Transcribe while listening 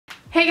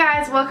Hey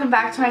guys, welcome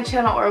back to my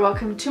channel, or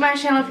welcome to my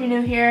channel if you're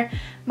new here.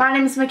 My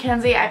name is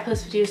Mackenzie. I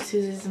post videos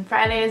Tuesdays and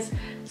Fridays,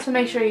 so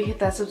make sure you hit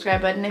that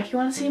subscribe button if you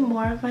want to see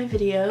more of my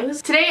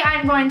videos. Today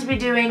I'm going to be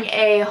doing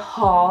a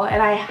haul,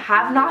 and I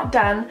have not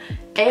done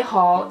a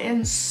haul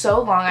in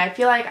so long. I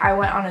feel like I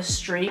went on a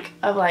streak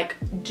of like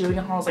doing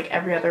hauls like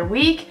every other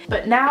week,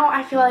 but now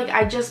I feel like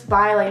I just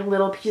buy like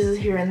little pieces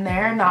here and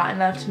there, not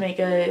enough to make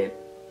a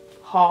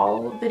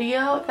haul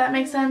video, if that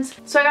makes sense.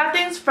 So I got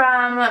things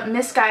from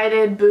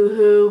Missguided,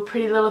 Boohoo,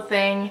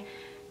 PrettyLittleThing,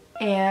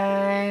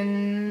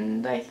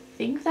 and I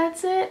think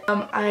that's it.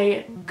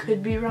 I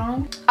could be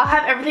wrong. I'll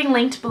have everything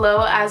linked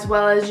below, as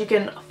well as you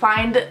can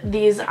find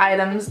these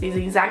items, these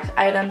exact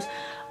items,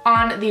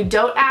 on the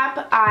Dote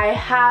app. I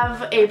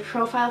have a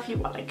profile if you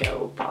want to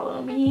go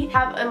follow me.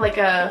 I have like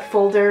a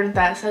folder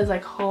that says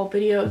like haul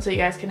video, so you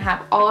guys can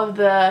have all of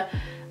the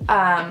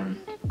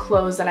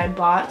clothes that I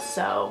bought.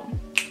 So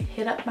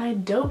hit up my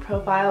Dote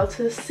profile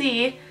to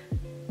see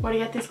where to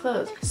get these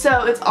clothes.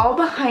 So it's all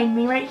behind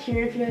me right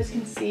here, if you guys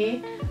can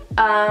see.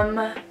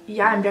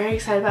 Yeah, I'm very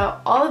excited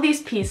about all of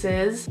these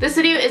pieces. This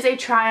video is a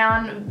try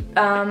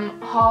on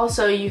haul,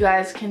 so you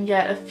guys can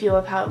get a feel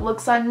of how it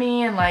looks on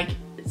me and like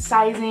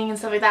sizing and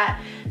stuff like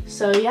that.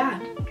 So yeah,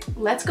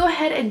 let's go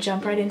ahead and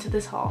jump right into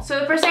this haul. So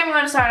the first thing I'm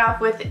going to start off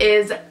with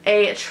is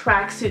a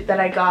tracksuit that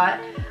I got.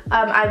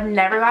 I've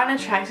never gotten a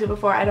tracksuit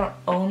before. I don't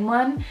own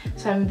one,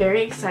 so I'm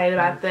very excited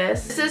about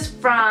this. This is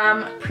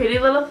from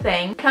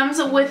PrettyLittleThing.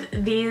 Comes with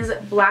these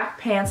black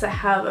pants that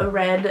have a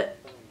red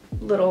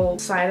little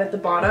side at the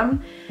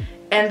bottom,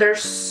 and they're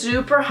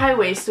super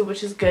high-waisted,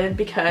 which is good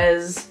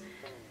because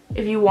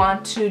if you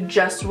want to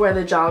just wear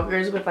the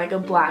joggers with like a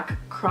black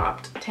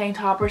cropped tank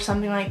top or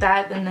something like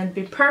that, then that'd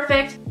be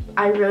perfect.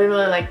 I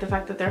really like the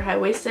fact that they're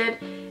high-waisted.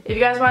 If you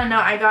guys want to know,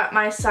 I got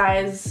my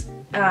size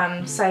 8,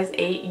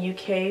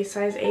 UK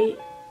size 8.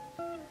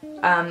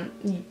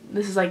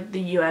 This is like the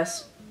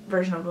US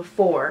version of a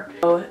 4.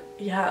 So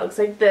yeah, it looks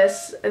like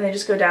this, and they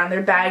just go down.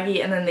 They're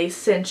baggy, and then they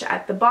cinch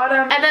at the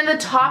bottom. And then the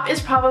top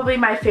is probably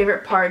my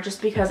favorite part,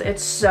 just because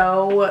it's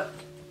so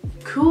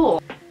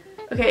cool.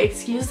 Okay,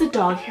 excuse the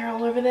dog hair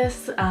all over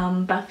this.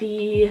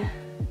 Buffy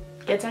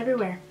gets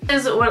everywhere.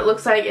 This is what it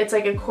looks like. It's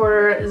like a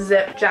quarter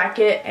zip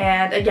jacket,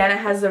 and again it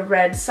has the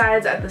red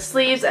sides at the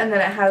sleeves, and then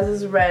it has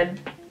this red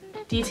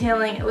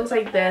detailing. It looks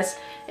like this.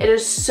 It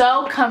is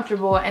so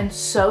comfortable and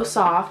so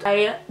soft.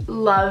 I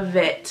love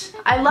it.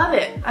 I love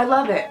it. I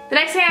love it. The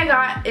next thing I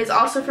got is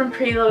also from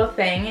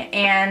PrettyLittleThing,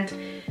 and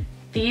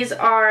these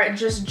are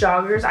just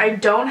joggers. I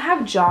don't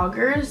have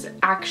joggers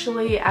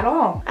actually at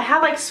all. I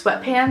have like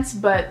sweatpants,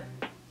 but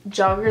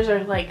joggers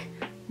are like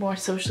more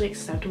socially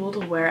acceptable to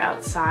wear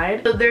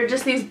outside. So they're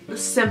just these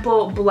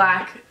simple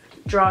black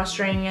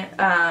drawstring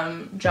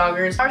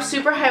joggers. Are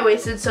super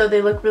high-waisted, so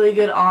they look really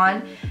good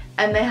on,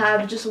 and they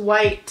have just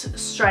white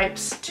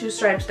stripes, 2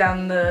 stripes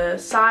down the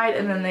side,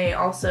 and then they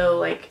also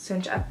like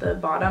cinch at the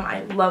bottom.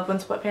 I love when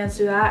sweatpants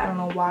do that. I don't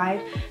know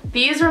why.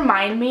 These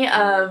remind me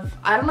of,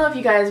 I don't know if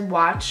you guys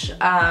watch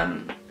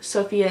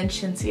Sophia and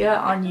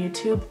Chintzia on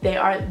YouTube. They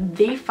are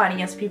the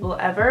funniest people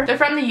ever. They're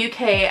from the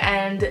UK,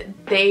 and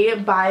they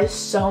buy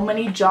so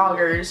many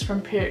joggers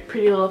from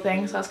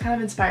PrettyLittleThing, so I was kind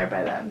of inspired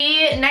by them.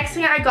 The next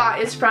thing I got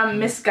is from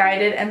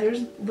Missguided, and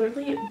there's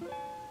literally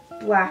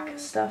black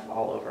stuff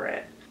all over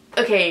it.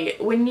 Okay,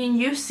 when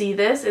you see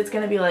this, it's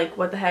gonna be like,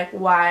 what the heck,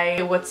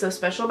 why, what's so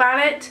special about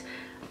it?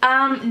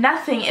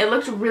 Nothing. It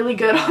looked really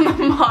good on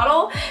the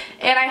model,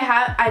 and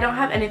I don't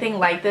have anything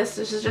like this.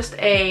 This is just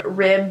a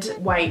ribbed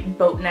white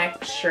boat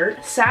neck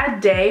shirt. Sad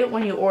day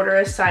when you order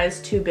a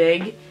size too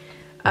big,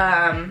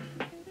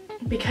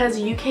 because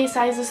UK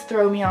sizes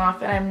throw me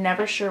off, and I'm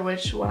never sure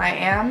which one I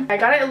am. I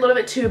got it a little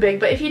bit too big,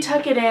 but if you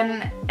tuck it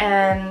in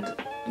and,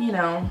 you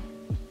know,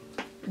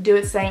 do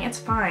its thing, it's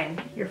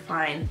fine. You're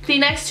fine. The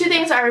next 2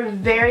 things are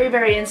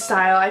very in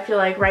style, I feel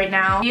like, right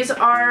now. These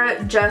are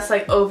just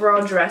like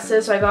overall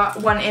dresses. So I got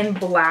one in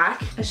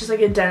black. It's just like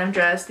a denim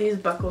dress. These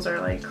buckles are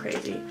like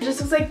crazy. It just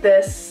looks like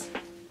this.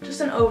 Just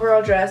an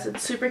overall dress.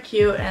 It's super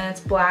cute, and it's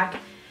black.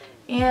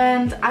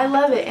 And I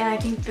love it, and I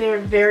think they're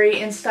very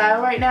in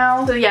style right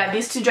now. So yeah,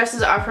 these 2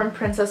 dresses are from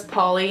Princess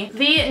Polly.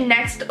 The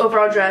next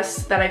overall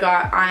dress that I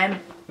got, I'm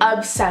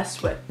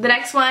obsessed with. The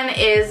next one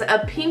is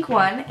a pink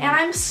one, and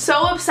I'm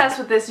so obsessed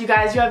with this, you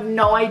guys. You have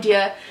no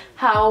idea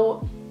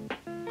how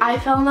I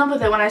fell in love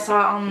with it when I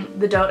saw it on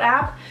the Dote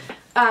app.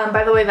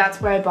 By the way,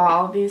 that's where I bought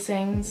all of these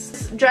things.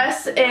 This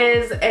dress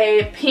is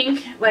a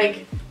pink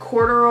like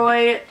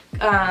corduroy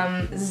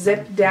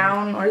zip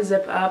down or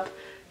zip up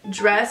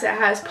dress. It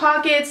has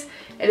pockets.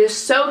 It is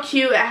so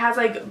cute. It has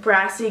like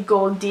brassy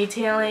gold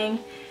detailing,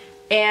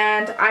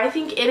 and I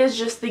think it is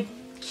just the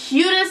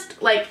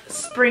cutest like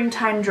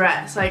springtime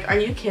dress. Like, are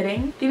you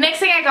kidding? The next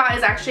thing I got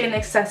is actually an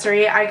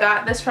accessory. I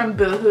got this from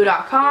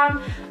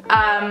boohoo.com,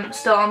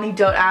 still on the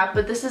Dote app,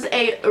 but this is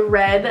a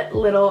red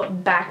little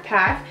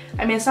backpack.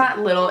 I mean, it's not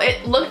little.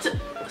 It looked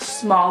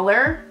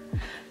smaller,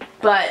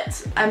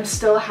 but I'm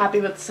still happy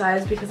with the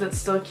size because it's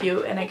still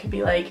cute, and it could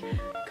be like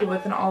good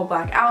with an all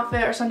black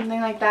outfit or something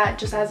like that,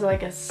 just as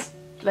like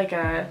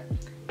a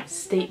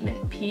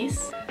statement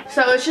piece.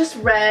 So it's just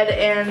red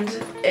and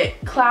it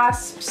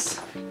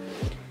clasps,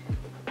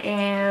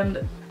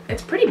 and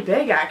it's pretty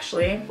big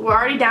actually. We're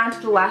already down to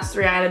the last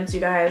 3 items, you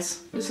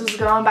guys. This is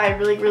going by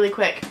really, really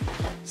quick.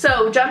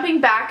 So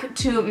jumping back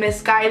to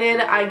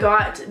Missguided, I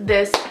got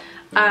this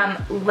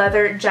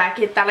leather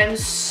jacket that I'm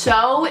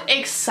so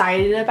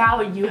excited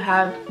about. You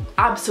have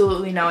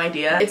absolutely no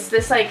idea. It's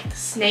this like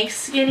snake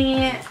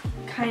skinny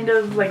kind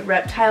of like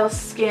reptile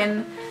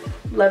skin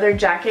leather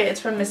jacket. It's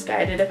from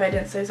Missguided, if I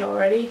didn't say so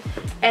already,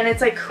 and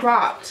it's like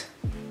cropped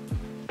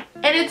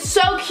and it's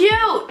so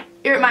cute.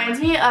 It reminds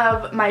me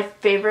of my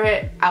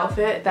favorite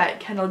outfit that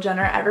Kendall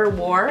Jenner ever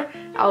wore.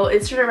 I'll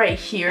insert it right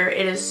here.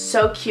 It is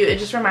so cute. It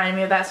just reminded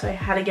me of that, so I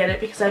had to get it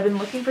because I've been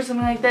looking for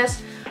something like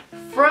this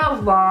for a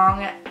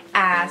long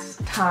ass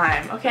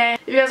time, okay?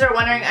 If you guys are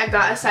wondering, I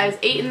got a size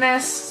 8 in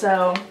this,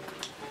 so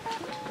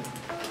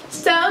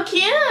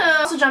cute.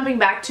 Also jumping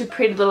back to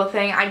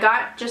PrettyLittleThing, I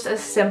got just a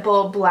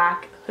simple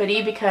black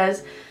hoodie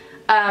because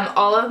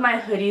all of my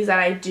hoodies that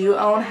I do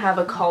own have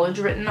a college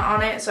written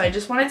on it, so I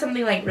just wanted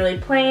something like really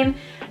plain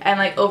and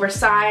like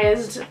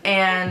oversized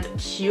and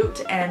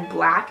cute and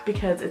black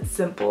because it's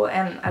simple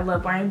and I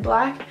love wearing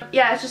black.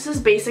 Yeah, it's just this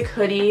basic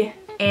hoodie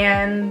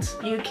and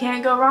you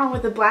can't go wrong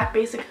with a black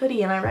basic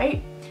hoodie, am I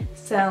right?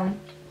 So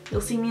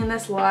you'll see me in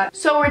this a lot.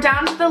 So we're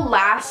down to the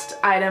last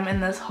item in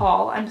this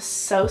haul. I'm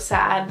so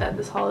sad that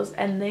this haul is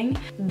ending.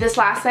 This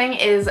last thing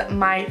is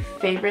my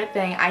favorite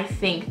thing, I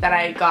think, that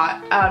I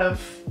got out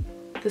of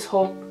this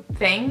whole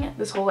thing,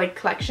 this whole like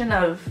collection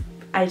of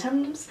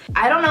items.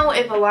 I don't know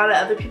if a lot of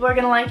other people are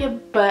gonna like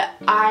it, but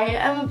I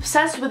am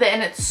obsessed with it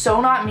and it's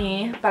so not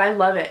me, but I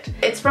love it.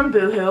 It's from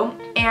Boohoo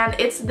and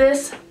it's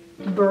this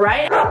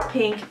bright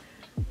pink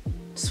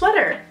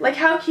sweater. Like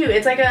how cute.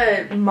 It's like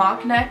a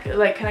mock neck,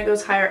 like kind of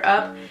goes higher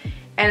up,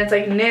 and it's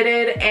like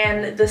knitted,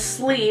 and the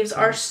sleeves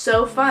are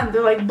so fun.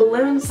 They're like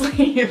balloon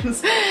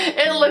sleeves.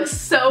 It looks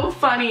so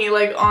funny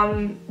like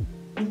on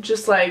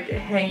just like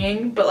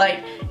hanging, but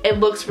like it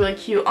looks really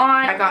cute on.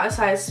 I got a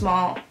size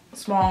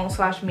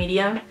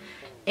small/medium,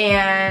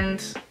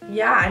 and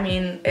yeah, I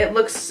mean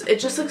it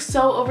just looks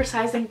so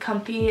oversized and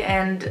comfy,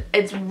 and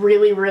it's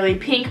really, really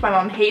pink. My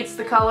mom hates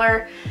the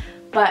color,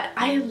 but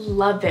I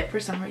love it for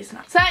some reason.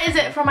 So that is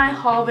it for my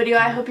haul video.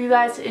 I hope you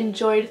guys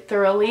enjoyed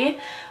thoroughly.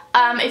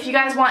 If you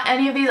guys want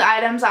any of these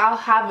items, I'll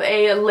have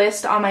a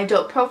list on my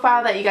dope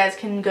profile that you guys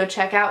can go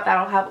check out.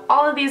 That'll have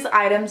all of these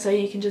items, so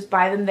you can just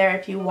buy them there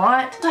if you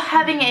want. So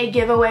having a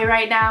giveaway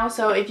right now,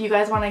 so if you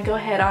guys want to go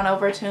head on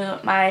over to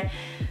my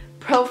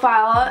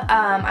profile,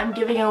 I'm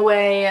giving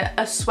away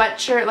a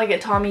sweatshirt, like a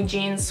Tommy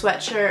Jeans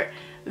sweatshirt,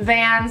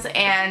 Vans,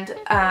 and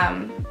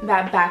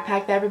that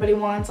backpack that everybody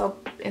wants. I'll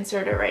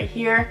insert it right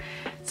here.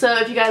 So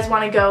if you guys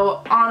want to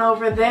go on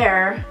over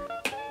there,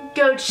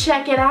 go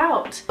check it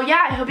out. So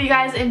yeah, I hope you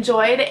guys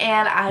enjoyed,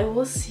 and I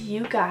will see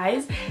you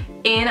guys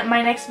in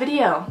my next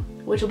video,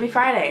 which will be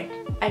Friday.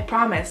 I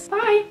promise.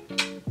 Bye!